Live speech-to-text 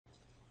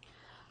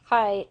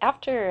Hi,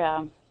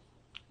 after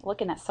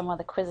looking at some of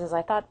the quizzes,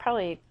 I thought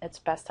probably it's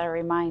best I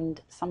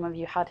remind some of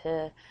you how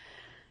to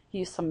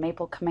use some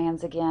Maple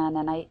commands again.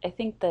 And I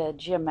think the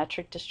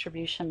geometric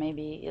distribution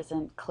maybe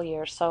isn't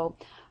clear. So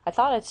I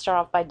thought I'd start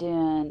off by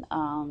doing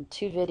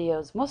two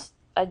videos.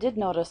 I did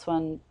notice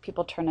when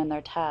people turn in their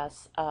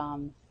tests,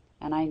 and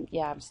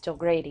I'm still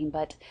grading,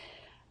 but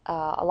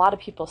a lot of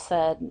people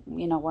said,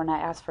 when I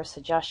asked for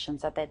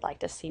suggestions, that they'd like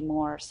to see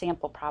more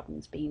sample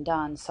problems being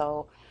done.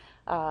 So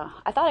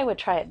I thought I would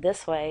try it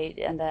this way,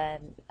 and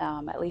then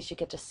at least you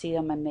get to see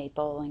them in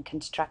Maple and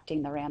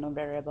constructing the random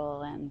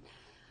variable, and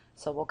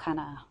so we'll kind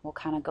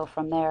of go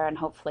from there, and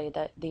hopefully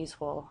that these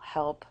will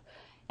help.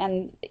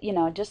 And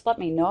just let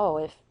me know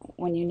if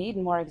when you need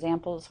more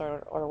examples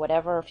or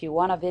whatever. If you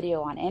want a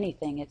video on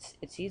anything,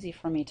 it's easy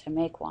for me to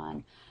make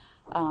one.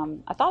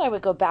 I thought I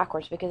would go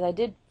backwards because I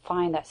did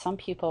find that some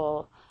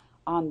people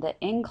on the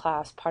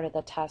in-class part of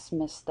the test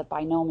missed the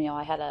binomial.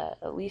 I had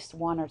at least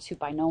one or two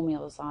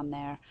binomials on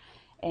there,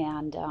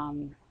 and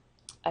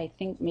I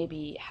think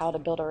maybe how to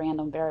build a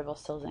random variable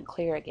still isn't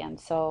clear again.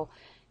 So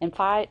in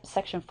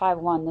section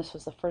 5.1, this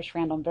was the first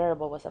random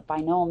variable was a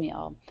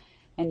binomial,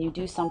 and you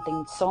do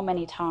something so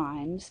many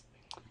times,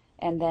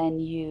 and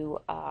then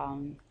you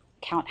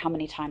count how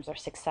many times are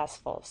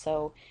successful.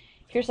 So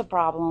here's a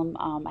problem.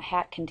 A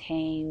hat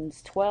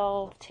contains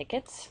 12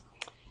 tickets,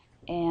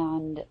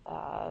 and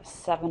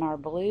 7 are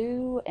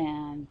blue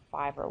and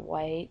 5 are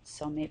white.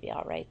 So maybe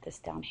I'll write this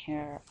down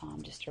here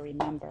just to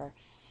remember.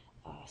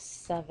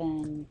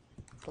 7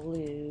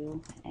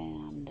 blue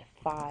and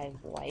 5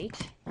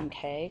 white.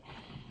 Okay.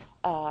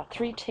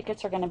 3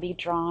 tickets are going to be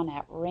drawn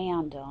at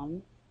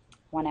random,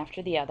 one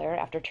after the other.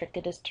 After a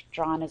ticket is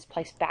drawn, is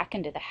placed back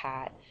into the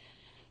hat.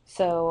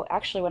 So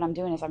actually what I'm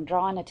doing is I'm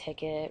drawing a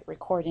ticket,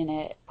 recording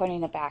it,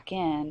 putting it back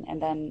in,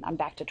 and then I'm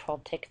back to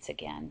 12 tickets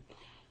again.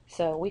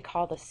 So we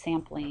call this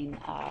sampling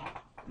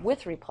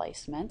with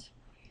replacement.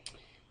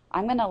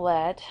 I'm going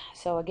to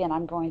so again,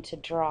 I'm going to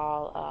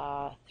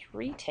draw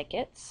 3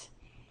 tickets.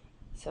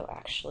 So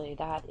actually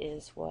that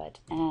is what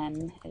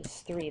n is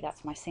 3.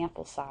 That's my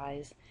sample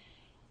size.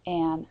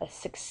 And a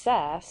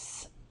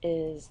success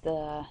is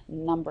the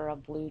number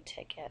of blue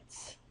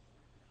tickets.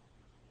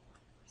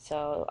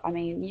 So, I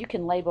mean, you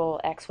can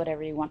label X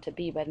whatever you want to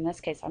be, but in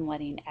this case, I'm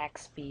letting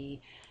X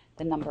be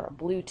the number of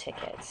blue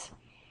tickets.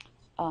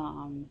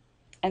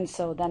 And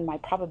so then my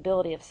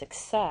probability of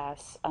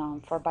success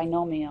for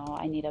binomial,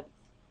 I need a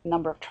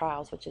number of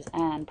trials, which is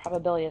n.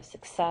 Probability of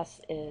success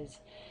is,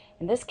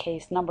 in this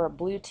case, number of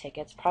blue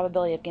tickets.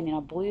 Probability of getting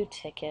a blue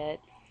ticket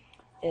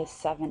is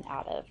 7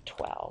 out of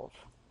 12.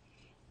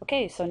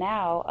 Okay, so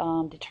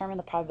now determine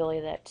the probability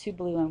that 2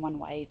 blue and 1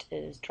 white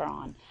is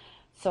drawn.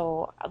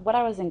 So what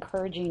I was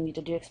encouraging you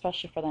to do,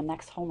 especially for the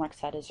next homework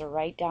set, is to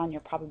write down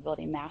your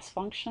probability mass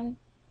function.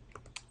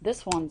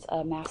 This one's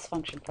a mass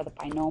function for the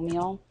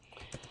binomial.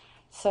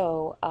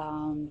 So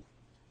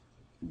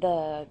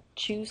the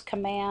choose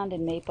command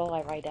in Maple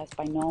I write as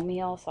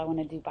binomial. So I want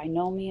to do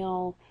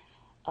binomial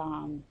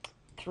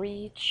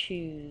 3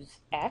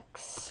 choose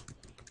x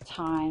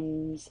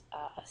times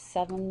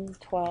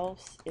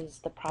 7/12 is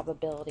the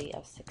probability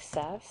of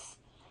success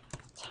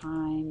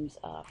times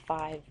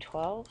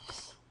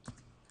 5/12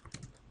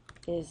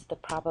 is the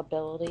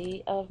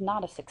probability of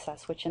not a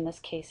success, which in this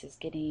case is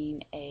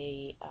getting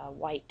a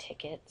white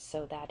ticket,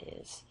 so that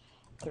is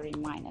 3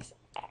 minus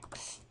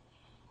x.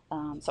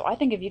 So I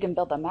think if you can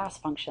build the mass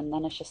function,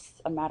 then it's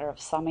just a matter of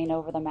summing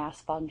over the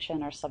mass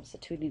function or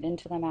substituting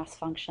into the mass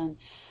function.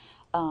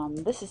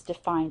 This is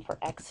defined for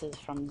x's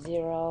from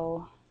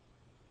 0,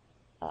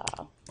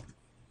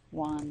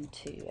 1,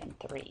 2, and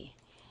 3.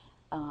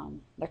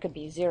 There could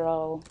be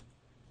 0,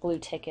 blue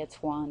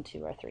tickets, 1,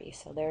 2, or 3.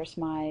 So there's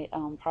my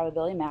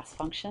probability mass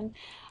function.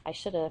 I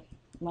should have,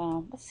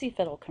 well, let's see if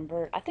it'll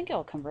convert. I think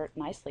it'll convert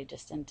nicely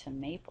just into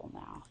Maple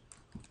now,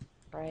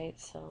 right?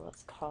 So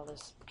let's call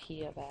this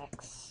P of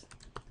X.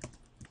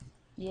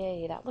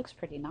 Yay, that looks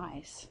pretty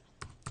nice.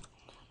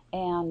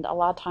 And a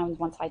lot of times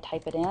once I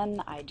type it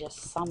in, I just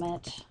sum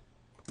it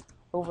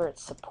over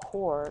its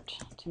support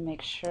to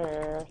make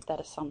sure that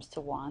it sums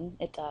to 1.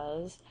 It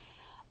does.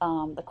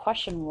 The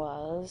question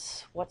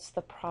was, what's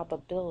the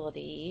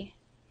probability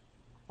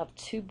of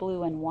 2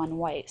 blue and 1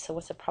 white? So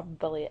what's the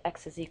probability of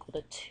x is equal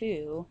to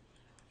 2?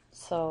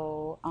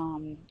 So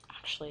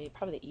actually,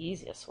 probably the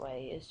easiest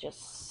way is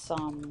just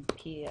sum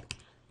p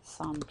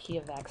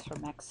of x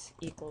from x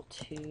equal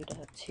to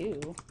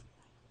 2.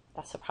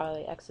 That's the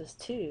probability x is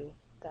 2.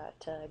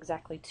 That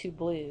exactly 2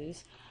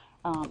 blues.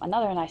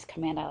 Another nice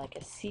command I like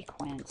is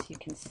sequence. You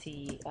can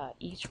see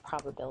each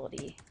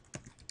probability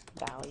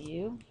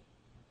value.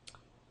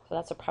 So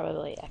that's a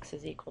probability x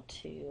is equal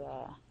to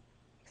 0,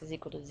 x is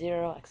equal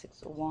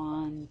to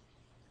 1,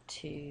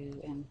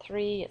 2, and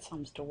 3. It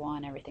sums to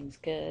 1. Everything's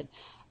good.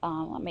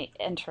 Let me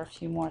enter a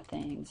few more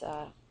things.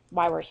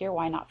 While we're here,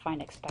 why not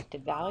find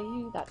expected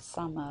value? That's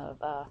sum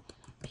of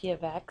p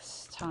of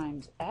x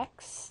times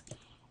x,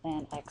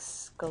 and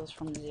x goes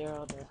from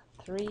 0 to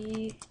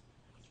 3.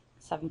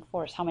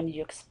 7/4. How many do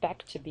you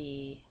expect to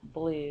be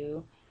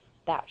blue?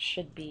 that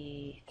should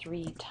be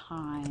 3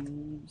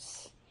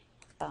 times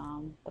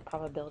the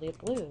probability of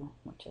blue,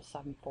 which is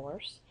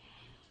 7/4.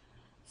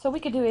 So we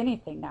could do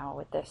anything now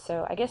with this.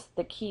 So I guess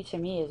the key to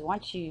me is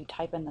once you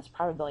type in this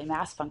probability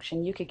mass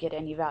function, you could get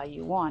any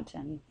value you want,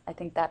 and I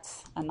think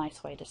that's a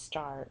nice way to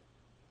start.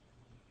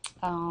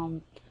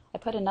 I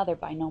put another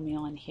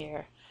binomial in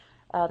here.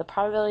 The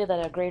probability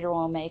that a grader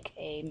will make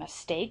a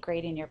mistake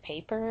grading your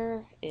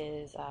paper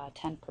is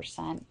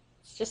 10%.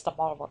 It's just a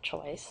multiple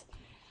choice.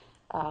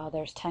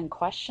 There's 10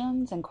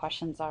 questions, and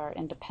questions are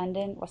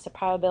independent. What's the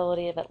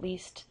probability of at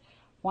least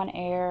 1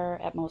 error,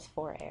 at most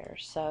 4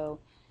 errors? So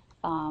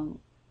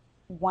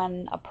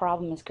when a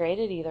problem is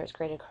graded, either it's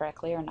graded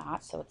correctly or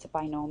not, so it's a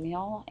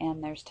binomial,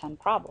 and there's 10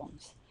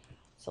 problems.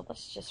 So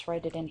let's just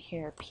write it in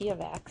here, P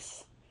of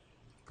X.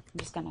 I'm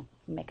just going to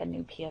make a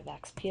new P of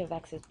X. P of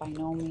X is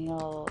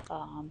binomial.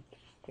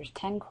 There's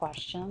 10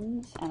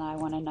 questions, and I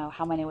want to know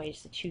how many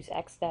ways to choose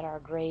X that are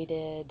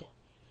graded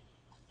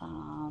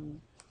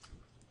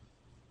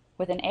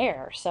with an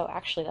error. So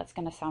actually that's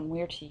going to sound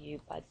weird to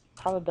you, but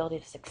probability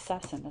of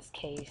success in this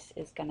case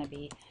is going to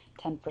be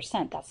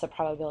 10%. That's the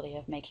probability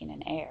of making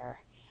an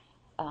error.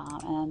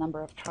 And the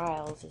number of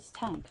trials is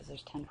 10 because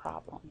there's 10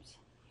 problems.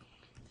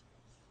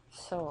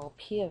 So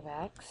P of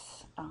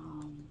X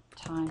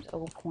times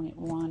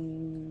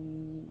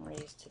 0.1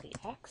 raised to the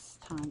X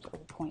times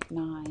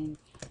 0.9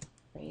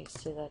 raised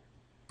to the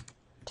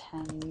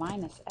 10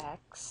 minus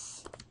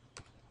X.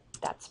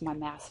 That's my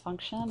mass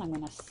function. I'm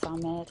going to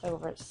sum it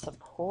over its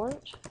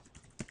support.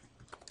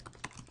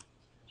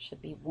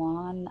 Should be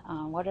 1.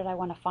 What did I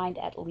want to find?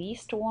 At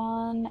least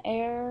 1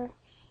 error.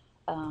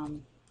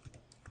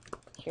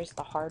 Here's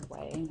the hard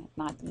way.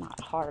 Not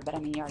hard, but I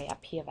mean you already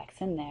have P of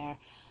X in there.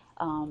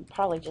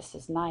 Probably just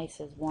as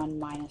nice as 1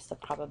 minus the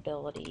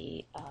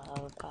probability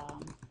of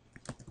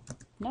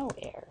no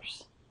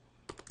errors.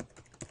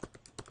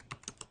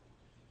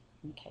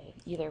 Okay,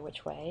 either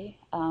which way.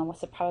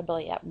 What's the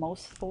probability at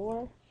most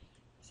 4?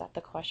 Is that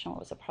the question? What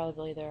was the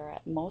probability there are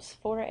at most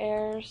 4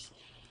 errors?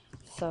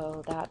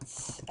 So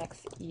that's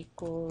X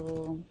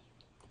equal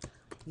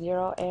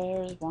 0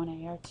 errors,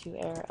 1 error, 2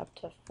 error, up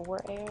to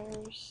 4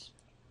 errors.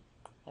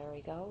 There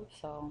we go.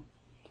 So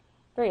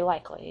very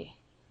likely.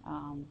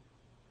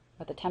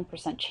 With a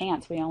 10%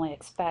 chance, we only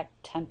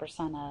expect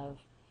 10% of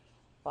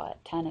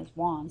what? 10 is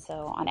 1.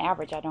 So on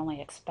average, I'd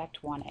only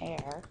expect 1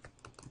 error.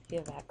 P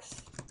of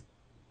X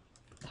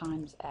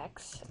times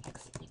X.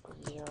 X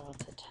equals 0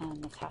 to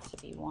 10. This has to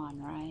be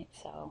 1, right?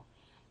 So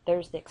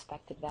there's the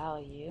expected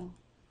value,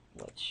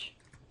 which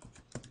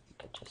you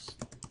could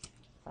just,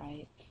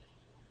 right?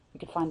 We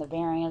could find the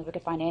variance. We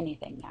could find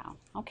anything now.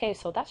 Okay,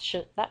 so that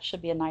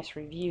should be a nice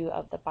review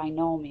of the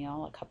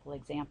binomial. A couple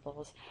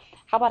examples.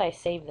 How about I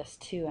save this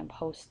too and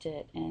post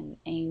it in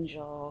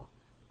Angel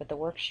with the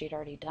worksheet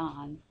already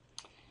done.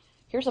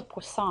 Here's a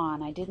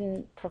Poisson. I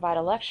didn't provide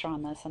a lecture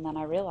on this, and then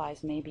I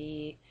realized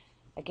maybe,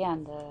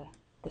 again,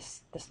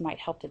 this might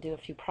help to do a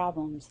few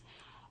problems.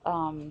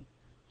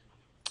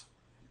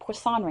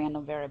 Poisson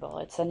random variable.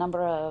 It's a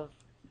number of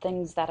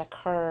things that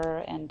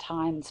occur in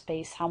time and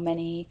space. How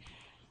many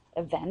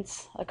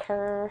events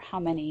occur, how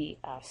many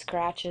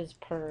scratches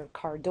per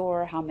car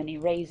door, how many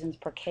raisins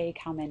per cake,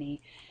 how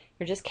many,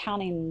 you're just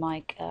counting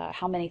like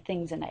how many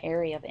things in the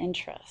area of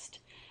interest.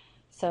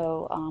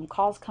 So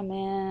calls come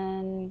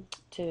in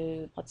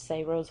to, let's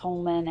say,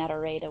 Rose-Hulman at a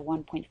rate of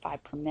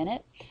 1.5 per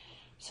minute.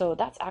 So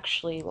that's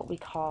actually what we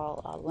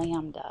call a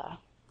lambda,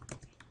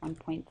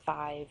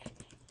 1.5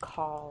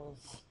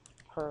 calls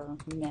per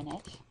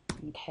minute,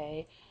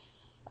 okay?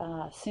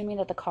 Assuming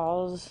that the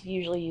calls,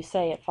 usually you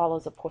say it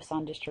follows a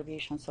Poisson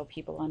distribution, so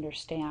people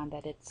understand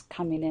that it's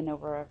coming in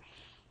over,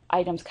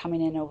 items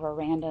coming in over a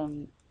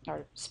random,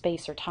 or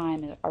space or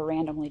time are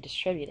randomly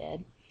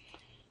distributed.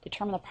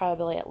 Determine the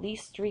probability at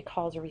least 3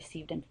 calls are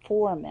received in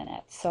 4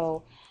 minutes.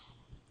 So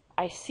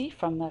I see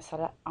from this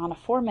that on a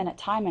 4-minute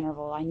time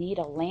interval, I need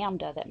a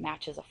lambda that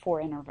matches a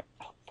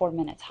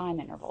 4-minute time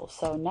interval.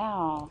 So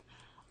now,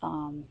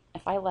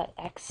 if I let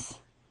X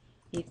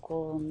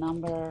equal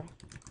number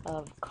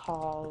of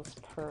calls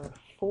per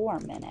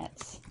 4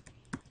 minutes,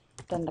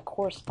 then the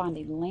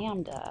corresponding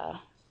lambda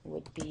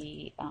would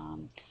be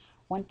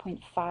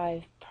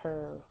 1.5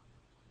 per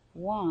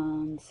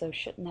 1, so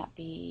shouldn't that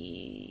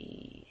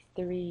be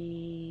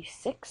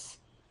 6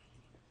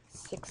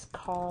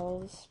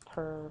 calls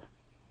per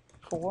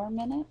 4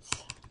 minutes?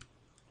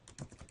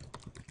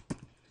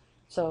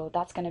 So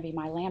that's going to be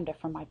my lambda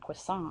for my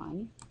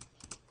Poisson,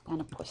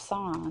 and a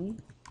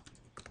Poisson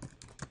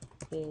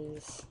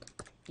is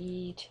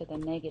e to the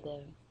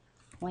negative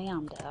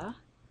lambda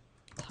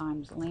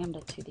times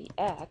lambda to the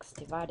x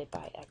divided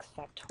by x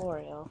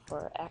factorial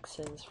for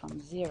x's from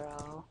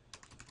 0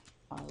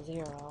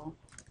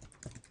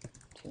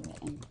 to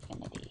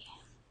infinity.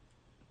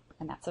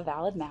 And that's a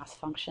valid mass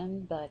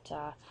function, but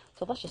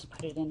so let's just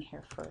put it in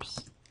here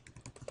first.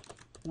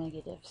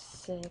 Negative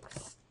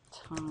 6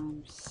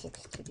 times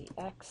 6 to the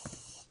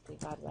x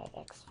divided by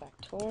x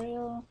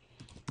factorial.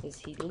 Is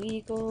he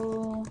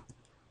legal?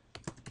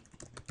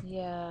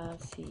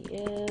 Yes, he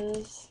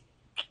is.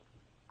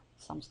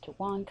 sums to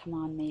 1. Come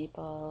on,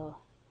 Maple.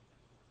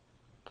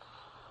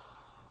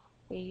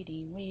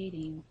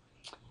 Waiting.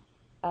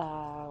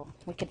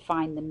 We could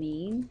find the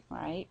mean,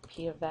 right?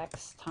 P of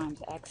x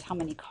times x. How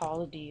many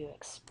calls do you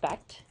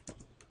expect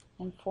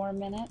in 4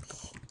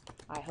 minutes?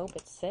 I hope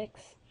it's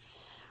 6.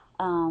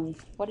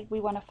 What did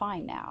we want to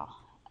find now?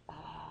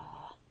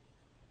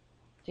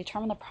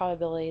 Determine the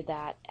probability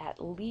that at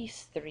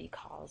least 3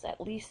 calls,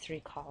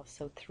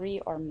 so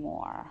 3 or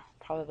more,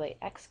 probably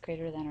x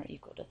greater than or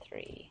equal to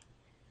 3.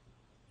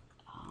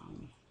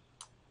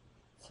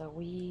 So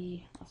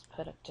let's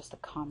put just a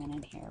comment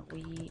in here.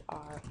 We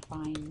are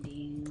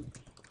finding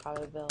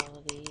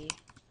probability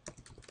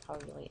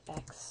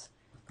x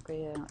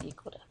greater than or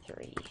equal to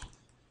 3.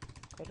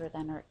 Greater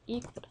than or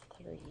equal to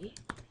 3.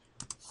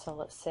 So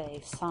let's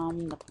say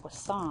sum the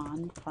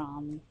Poisson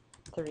from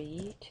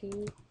 3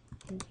 to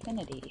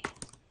infinity.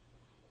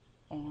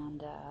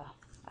 And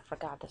I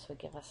forgot this would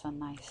give us a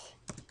nice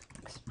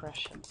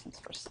expression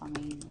since we're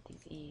summing with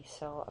these e's.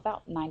 So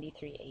about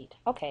 93.8.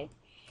 Okay.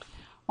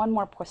 One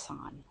more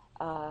Poisson.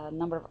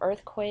 Number of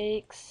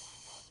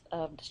earthquakes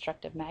of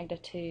destructive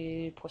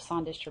magnitude,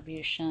 Poisson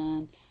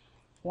distribution,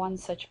 one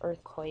such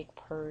earthquake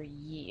per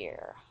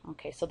year.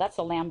 Okay, so that's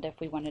a lambda if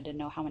we wanted to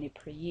know how many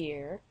per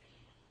year,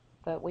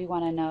 but we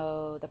want to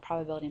know the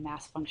probability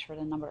mass function for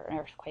the number of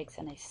earthquakes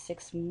in a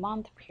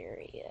 6-month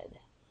period.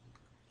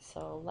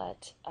 So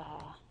let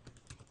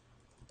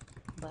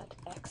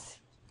x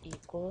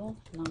equal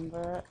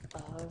number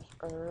of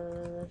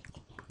earthquakes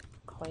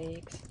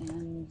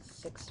in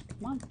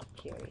 6-month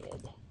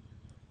period.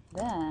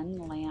 Then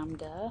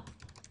lambda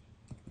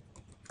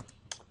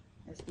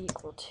is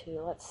equal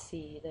to, let's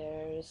see,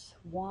 there's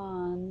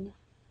 1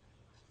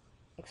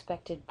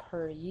 expected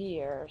per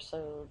year,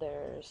 so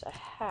there's a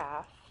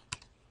half.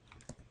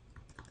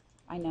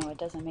 I know it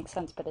doesn't make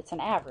sense, but it's an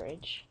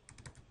average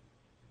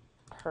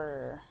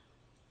per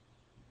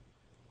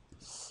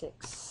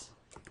 6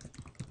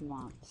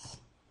 months.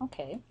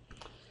 Okay,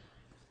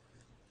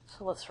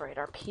 so let's write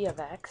our P of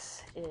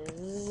x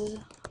is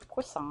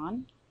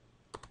Poisson.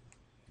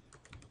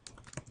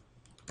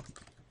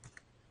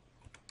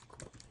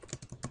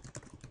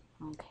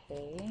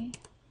 Okay,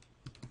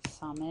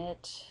 sum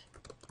it.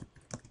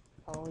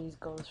 Always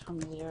goes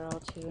from 0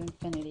 to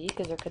infinity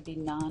because there could be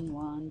none,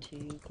 1,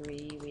 2,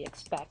 3. We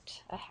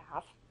expect a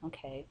half.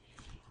 Okay.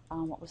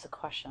 What was the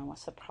question?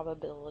 What's the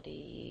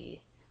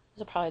probability?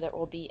 There's a probability there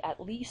will be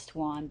at least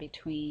 1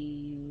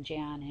 between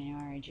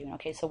January and June.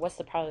 Okay, so what's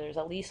the probability?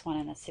 There's at least 1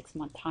 in a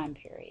 6-month time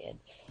period.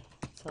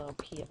 So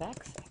P of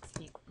x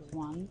equals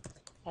 1,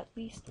 at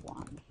least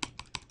 1.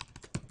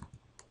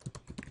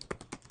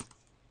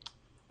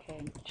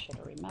 Okay, should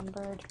have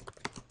remembered.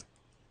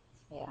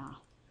 Yeah.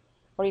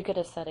 Or you could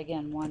have said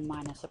again 1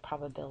 minus a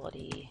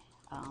probability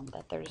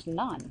that there's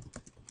none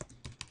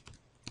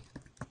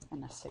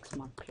in a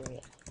 6-month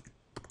period.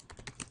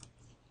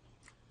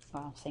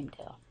 Well, same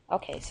deal.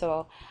 Okay,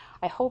 so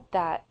I hope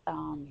that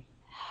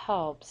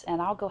helps,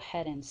 and I'll go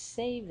ahead and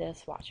save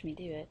this. Watch me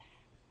do it.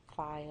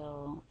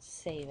 File,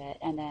 save it,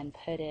 and then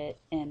put it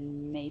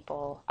in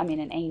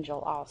in Angel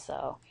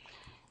also.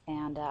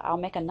 And I'll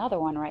make another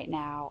one right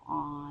now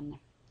on.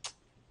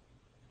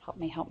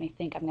 Help me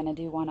think. I'm going to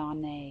do one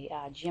on a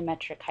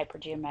geometric,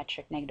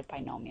 hypergeometric negative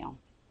binomial.